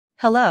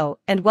Hello,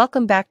 and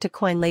welcome back to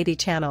Coin Lady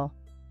channel.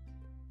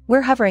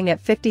 We're hovering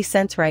at 50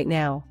 cents right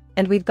now,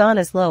 and we've gone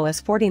as low as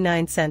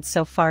 49 cents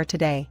so far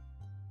today.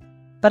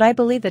 But I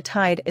believe the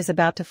tide is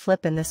about to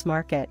flip in this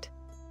market.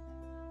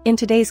 In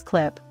today's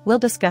clip, we'll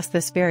discuss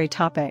this very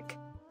topic.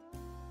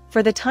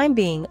 For the time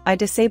being, I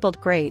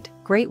disabled Great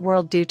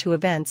World due to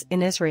events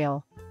in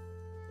Israel.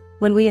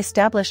 When we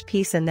establish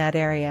peace in that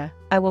area,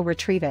 I will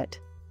retrieve it.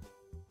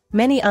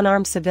 Many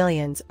unarmed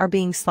civilians are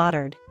being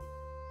slaughtered.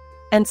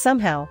 And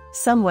somehow,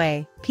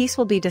 someway, peace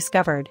will be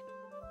discovered.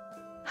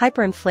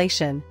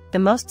 Hyperinflation, the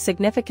most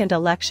significant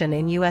election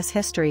in U.S.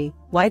 history,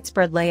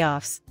 widespread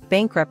layoffs,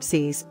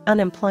 bankruptcies,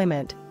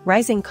 unemployment,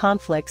 rising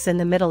conflicts in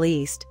the Middle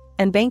East,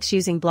 and banks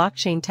using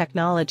blockchain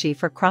technology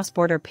for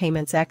cross-border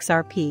payments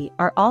XRP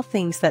are all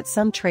things that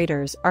some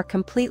traders are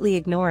completely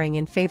ignoring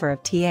in favor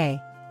of TA.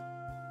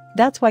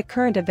 That's why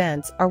current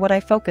events are what I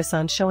focus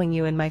on showing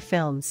you in my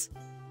films.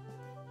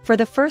 For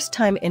the first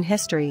time in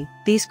history,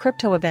 these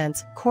crypto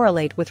events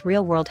correlate with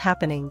real-world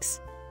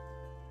happenings.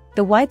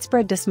 The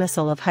widespread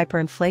dismissal of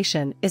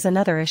hyperinflation is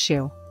another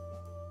issue.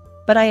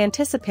 But I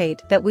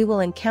anticipate that we will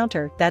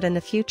encounter that in the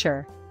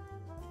future.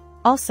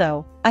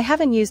 Also, I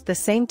haven't used the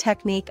same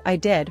technique I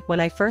did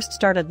when I first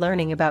started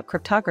learning about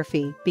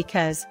cryptography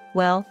because,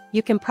 well,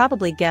 you can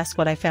probably guess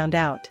what I found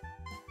out.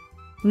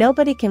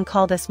 Nobody can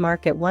call this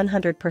market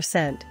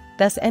 100%,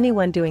 thus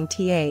anyone doing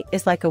TA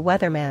is like a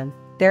weatherman.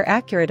 They're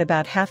accurate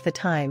about half the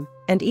time,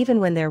 and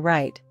even when they're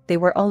right, they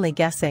were only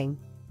guessing.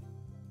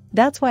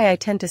 That's why I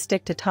tend to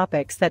stick to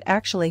topics that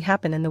actually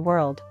happen in the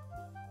world.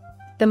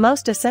 The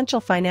most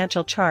essential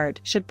financial chart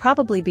should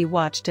probably be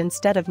watched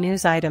instead of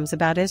news items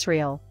about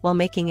Israel while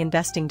making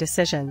investing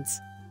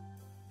decisions.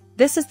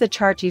 This is the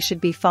chart you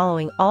should be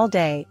following all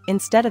day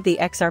instead of the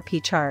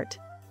XRP chart.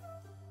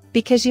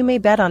 Because you may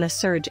bet on a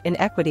surge in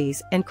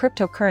equities and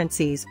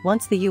cryptocurrencies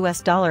once the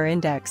US dollar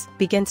index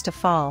begins to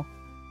fall.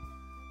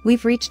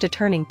 We've reached a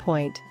turning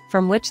point,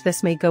 from which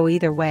this may go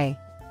either way.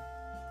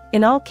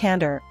 In all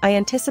candor, I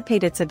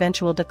anticipate its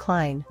eventual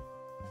decline.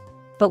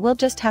 But we'll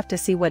just have to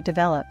see what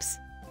develops.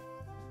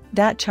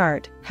 That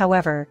chart,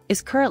 however,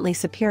 is currently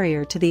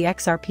superior to the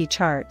XRP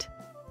chart.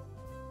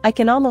 I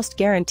can almost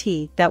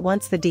guarantee that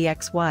once the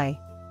DXY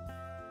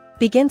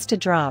begins to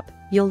drop,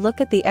 you'll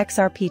look at the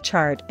XRP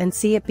chart and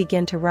see it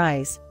begin to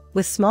rise,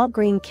 with small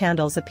green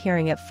candles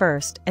appearing at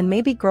first and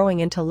maybe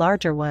growing into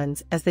larger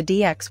ones as the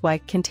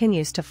DXY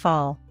continues to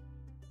fall.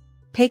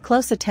 Pay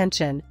close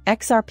attention,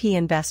 XRP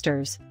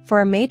investors, for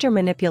a major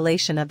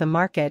manipulation of the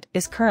market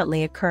is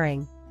currently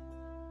occurring.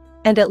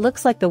 And it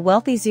looks like the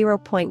wealthy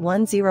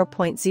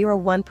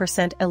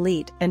 0.01%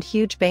 elite and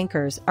huge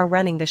bankers are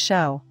running the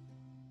show.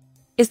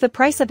 Is the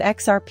price of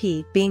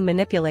XRP being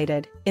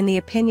manipulated, in the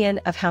opinion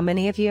of how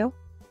many of you?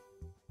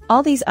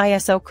 All these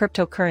ISO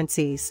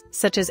cryptocurrencies,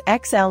 such as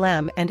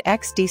XLM and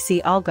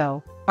XDC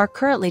Algo, are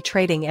currently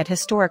trading at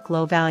historic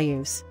low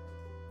values.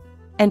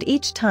 And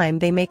each time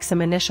they make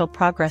some initial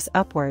progress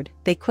upward,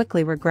 they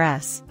quickly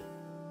regress.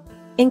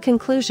 In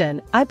conclusion,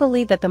 I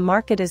believe that the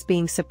market is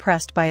being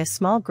suppressed by a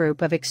small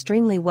group of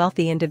extremely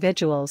wealthy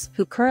individuals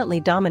who currently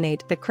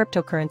dominate the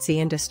cryptocurrency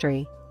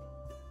industry.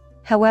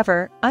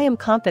 However, I am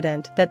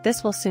confident that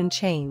this will soon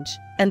change,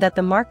 and that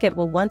the market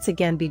will once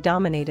again be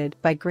dominated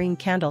by green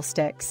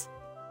candlesticks.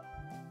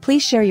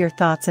 Please share your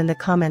thoughts in the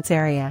comments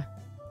area.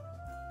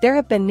 There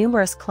have been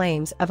numerous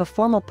claims of a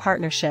formal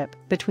partnership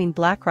between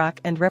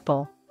BlackRock and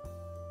Ripple.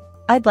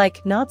 I'd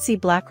not see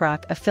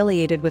BlackRock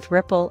affiliated with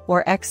Ripple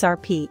or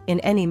XRP in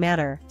any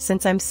manner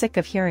since I'm sick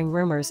of hearing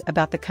rumors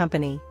about the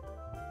company.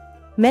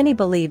 Many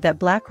believe that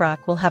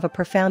BlackRock will have a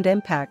profound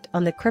impact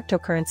on the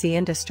cryptocurrency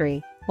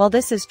industry. While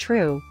this is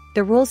true,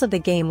 the rules of the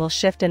game will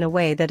shift in a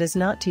way that is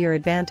not to your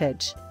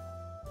advantage.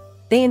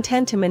 They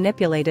intend to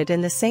manipulate it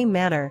in the same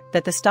manner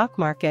that the stock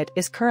market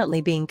is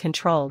currently being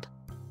controlled.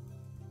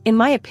 In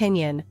my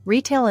opinion,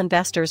 retail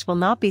investors will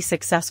not be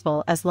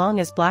successful as long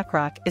as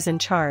BlackRock is in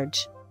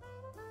charge.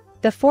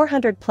 The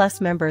 400+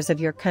 members of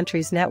your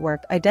country's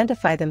network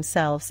identify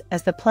themselves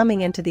as the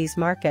plumbing into these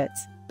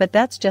markets, but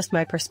that's just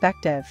my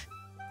perspective.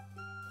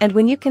 And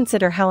when you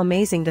consider how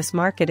amazing this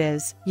market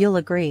is, you'll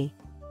agree.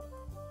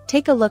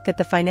 Take a look at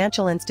the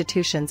financial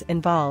institutions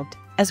involved,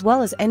 as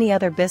well as any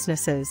other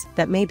businesses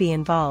that may be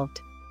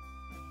involved.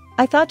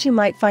 I thought you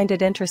might find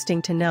it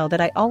interesting to know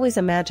that I always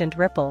imagined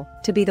Ripple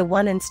to be the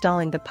one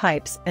installing the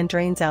pipes and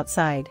drains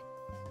outside.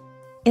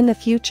 In the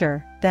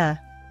future, the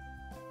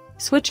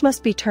switch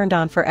must be turned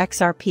on for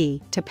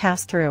XRP to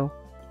pass through.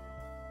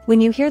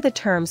 When you hear the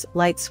terms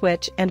light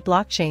switch and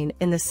blockchain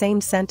in the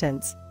same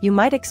sentence, you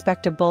might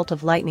expect a bolt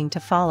of lightning to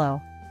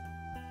follow.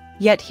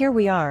 Yet here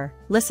we are,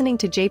 listening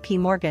to JP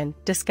Morgan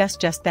discuss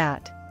just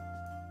that.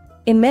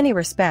 In many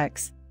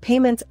respects,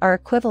 payments are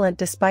equivalent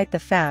despite the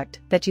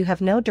fact that you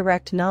have no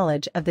direct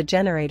knowledge of the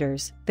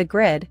generators, the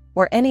grid,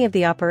 or any of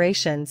the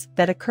operations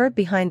that occurred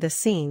behind the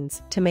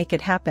scenes to make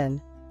it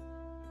happen.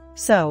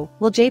 So,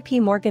 will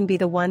JP Morgan be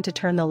the one to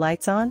turn the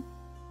lights on?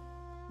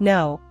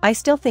 No, I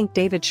still think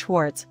David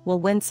Schwartz will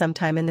win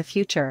sometime in the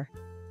future.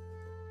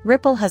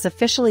 Ripple has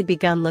officially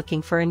begun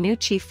looking for a new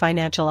chief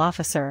financial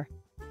officer.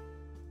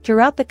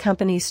 Throughout the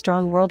company's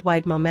strong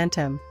worldwide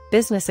momentum,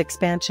 business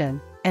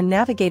expansion, and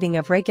navigating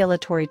of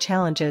regulatory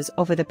challenges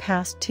over the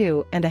past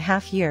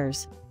 2.5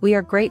 years, we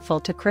are grateful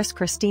to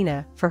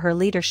Christina for her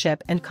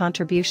leadership and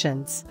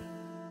contributions.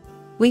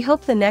 We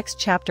hope the next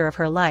chapter of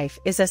her life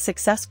is as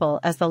successful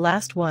as the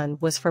last one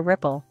was for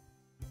Ripple.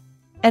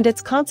 And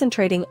it's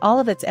concentrating all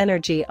of its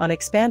energy on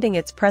expanding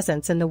its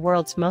presence in the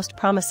world's most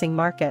promising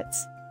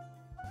markets.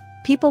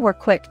 People were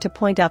quick to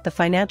point out the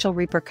financial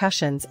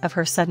repercussions of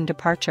her sudden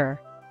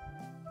departure.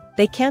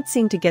 They can't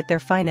seem to get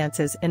their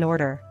finances in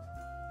order.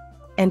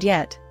 And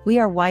yet, we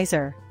are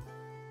wiser.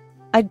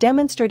 I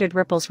demonstrated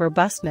Ripple's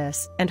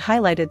robustness and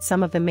highlighted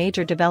some of the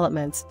major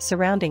developments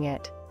surrounding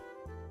it.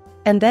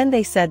 And then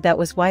they said that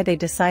was why they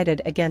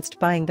decided against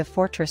buying the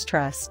Fortress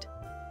Trust.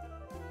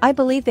 I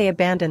believe they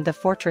abandoned the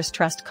Fortress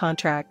Trust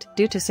contract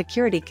due to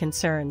security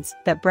concerns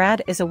that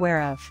Brad is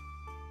aware of.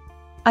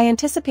 I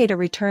anticipate a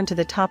return to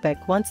the topic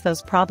once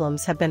those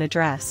problems have been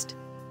addressed.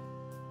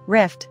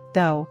 Rift,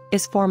 though,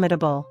 is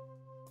formidable.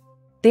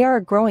 They are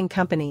a growing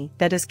company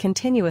that is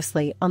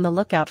continuously on the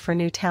lookout for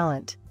new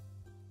talent.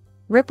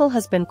 Ripple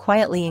has been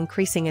quietly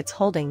increasing its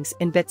holdings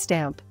in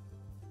Bitstamp.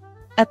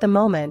 At the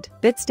moment,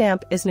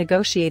 Bitstamp is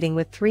negotiating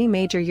with 3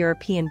 major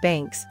European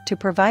banks to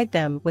provide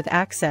them with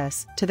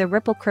access to the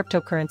Ripple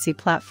cryptocurrency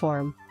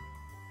platform.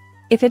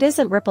 If it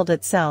isn't Ripple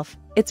itself,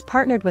 it's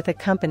partnered with a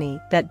company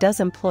that does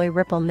employ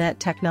RippleNet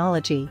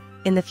technology.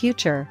 In the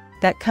future,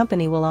 that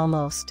company will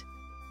almost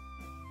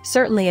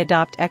certainly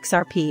adopt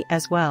XRP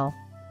as well.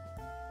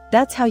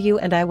 That's how you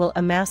and I will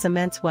amass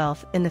immense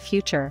wealth in the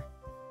future.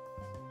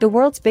 The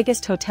world's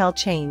biggest hotel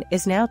chain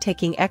is now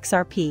taking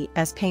XRP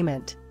as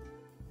payment.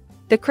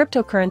 The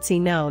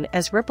cryptocurrency known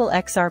as Ripple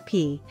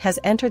XRP has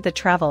entered the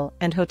travel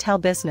and hotel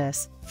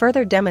business,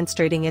 further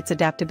demonstrating its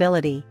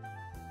adaptability.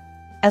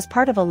 As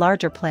part of a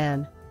larger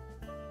plan,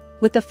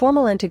 with the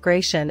formal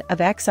integration of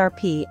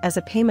XRP as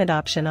a payment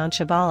option on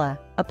Shivala,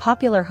 a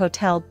popular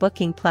hotel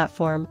booking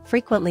platform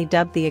frequently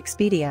dubbed the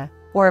Expedia,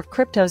 or of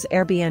crypto's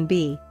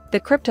Airbnb, the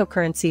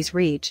cryptocurrency's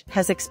reach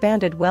has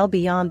expanded well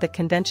beyond the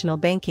conventional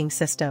banking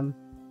system.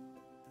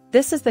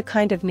 This is the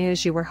kind of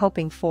news you were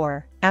hoping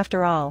for,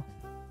 after all.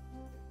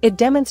 It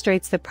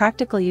demonstrates the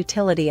practical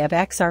utility of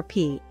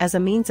XRP as a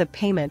means of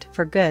payment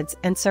for goods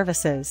and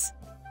services.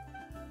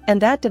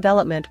 And that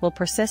development will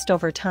persist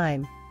over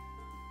time.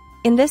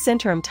 In this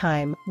interim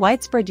time,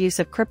 widespread use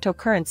of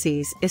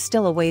cryptocurrencies is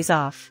still a ways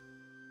off.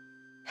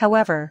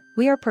 However,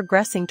 we are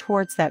progressing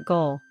towards that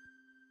goal.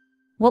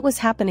 What was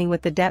happening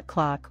with the debt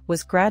clock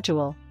was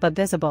gradual but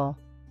visible.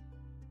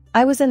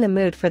 I was in the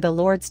mood for the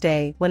Lord's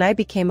Day when I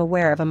became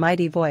aware of a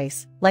mighty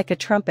voice, like a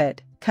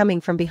trumpet, coming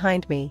from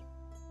behind me.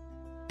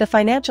 The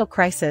financial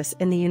crisis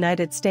in the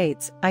United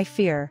States, I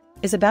fear,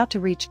 is about to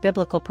reach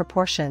biblical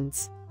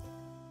proportions.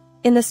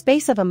 In the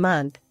space of a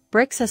month,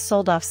 BRICS has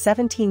sold off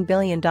 $17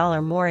 billion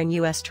more in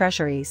U.S.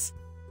 treasuries.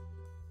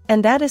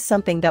 And that is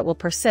something that will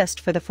persist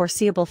for the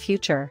foreseeable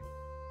future.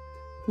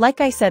 Like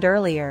I said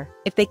earlier,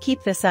 if they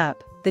keep this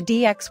up, the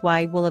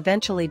DXY will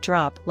eventually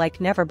drop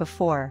like never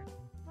before.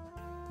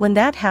 When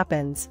that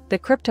happens, the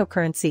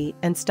cryptocurrency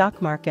and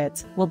stock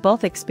markets will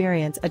both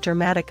experience a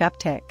dramatic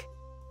uptick.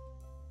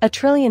 $1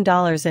 trillion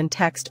in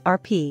text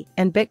RP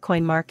and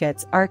Bitcoin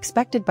markets are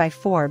expected by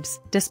Forbes,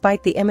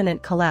 despite the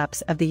imminent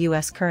collapse of the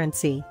US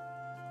currency.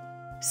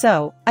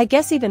 So, I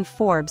guess even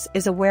Forbes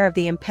is aware of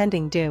the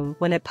impending doom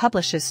when it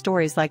publishes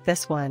stories like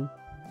this one.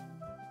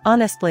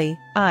 Honestly,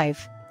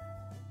 I've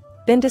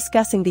been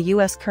discussing the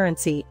US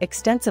currency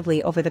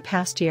extensively over the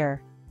past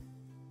year.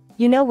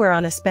 You know we're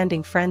on a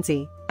spending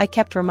frenzy, I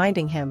kept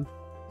reminding him.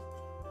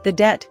 The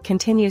debt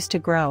continues to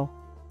grow.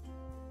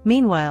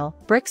 Meanwhile,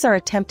 BRICS are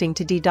attempting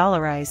to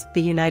de-dollarize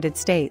the United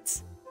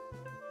States.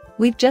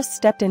 We've just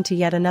stepped into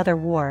yet another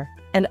war,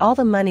 and all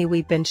the money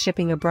we've been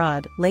shipping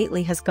abroad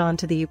lately has gone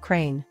to the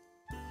Ukraine.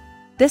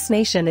 This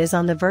nation is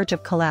on the verge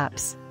of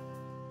collapse.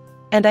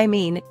 And I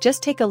mean,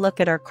 just take a look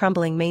at our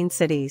crumbling main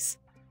cities.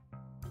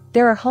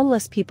 There are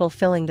homeless people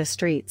filling the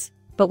streets,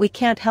 but we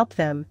can't help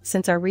them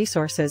since our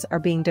resources are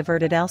being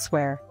diverted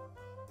elsewhere.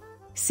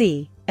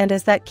 See, and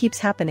as that keeps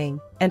happening,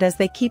 and as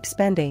they keep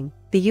spending,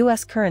 the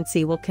US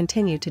currency will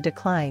continue to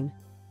decline.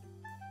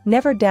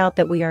 Never doubt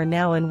that we are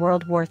now in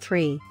World War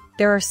III.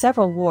 There are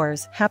several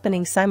wars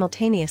happening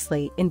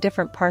simultaneously in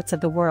different parts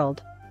of the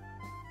world.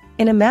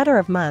 In a matter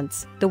of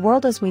months, the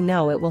world as we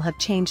know it will have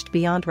changed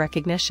beyond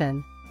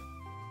recognition.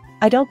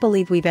 I don't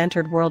believe we've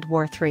entered World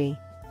War III.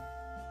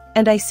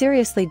 And I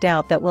seriously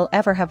doubt that we'll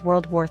ever have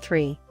World War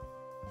III.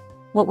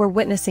 What we're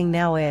witnessing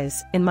now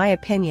is, in my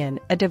opinion,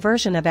 a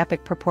diversion of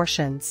epic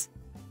proportions.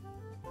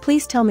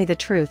 Please tell me the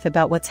truth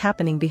about what's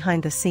happening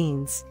behind the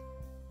scenes.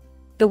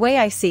 The way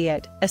I see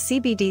it, a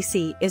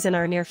CBDC is in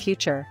our near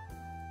future.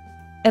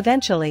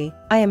 Eventually,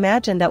 I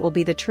imagine that will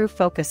be the true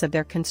focus of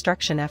their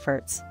construction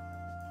efforts.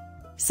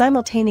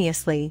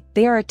 Simultaneously,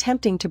 they are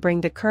attempting to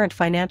bring the current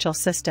financial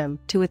system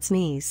to its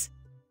knees.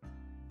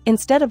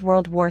 Instead of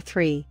World War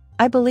III,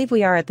 I believe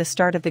we are at the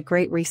start of the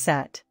Great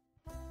Reset.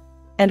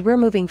 And we're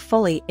moving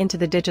fully into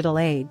the digital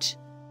age.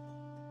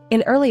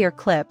 In earlier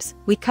clips,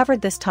 we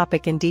covered this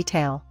topic in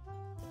detail.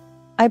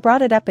 I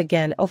brought it up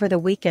again over the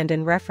weekend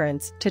in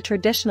reference to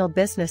traditional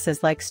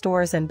businesses like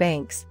stores and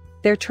banks.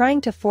 They're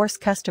trying to force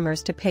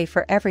customers to pay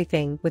for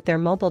everything with their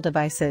mobile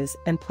devices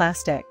and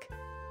plastic.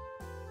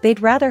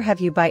 They'd rather have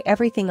you buy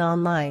everything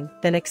online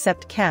than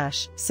accept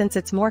cash since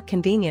it's more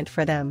convenient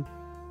for them.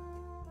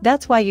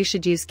 That's why you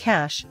should use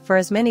cash for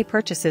as many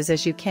purchases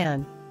as you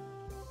can.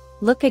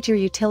 Look at your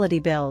utility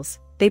bills.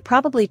 They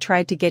probably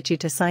tried to get you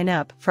to sign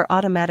up for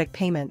automatic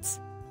payments.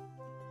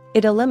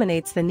 It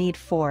eliminates the need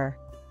for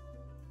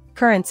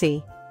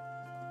currency.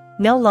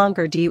 No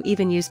longer do you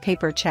even use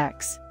paper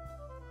checks.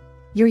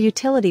 Your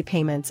utility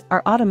payments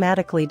are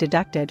automatically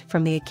deducted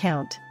from the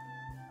account.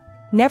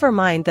 Never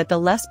mind that the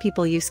less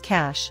people use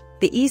cash,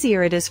 the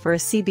easier it is for a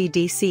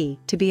CBDC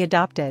to be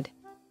adopted.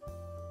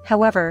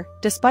 However,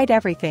 despite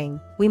everything,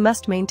 we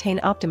must maintain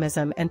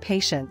optimism and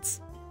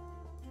patience.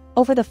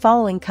 Over the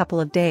following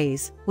couple of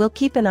days, we'll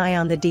keep an eye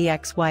on the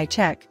DXY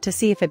check to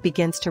see if it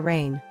begins to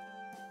rain.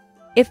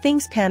 If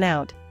things pan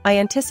out, I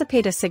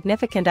anticipate a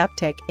significant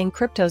uptick in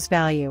crypto's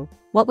value,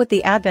 what with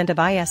the advent of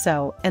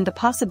ISO and the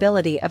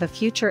possibility of a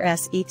future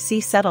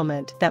SEC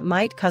settlement that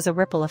might cause a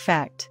ripple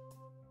effect.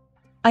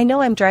 I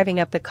know I'm driving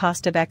up the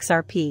cost of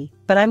XRP,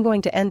 but I'm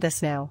going to end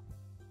this now.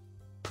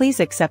 Please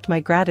accept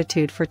my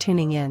gratitude for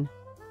tuning in.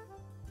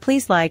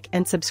 Please like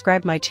and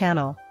subscribe my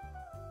channel.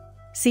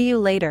 See you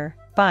later,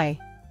 bye.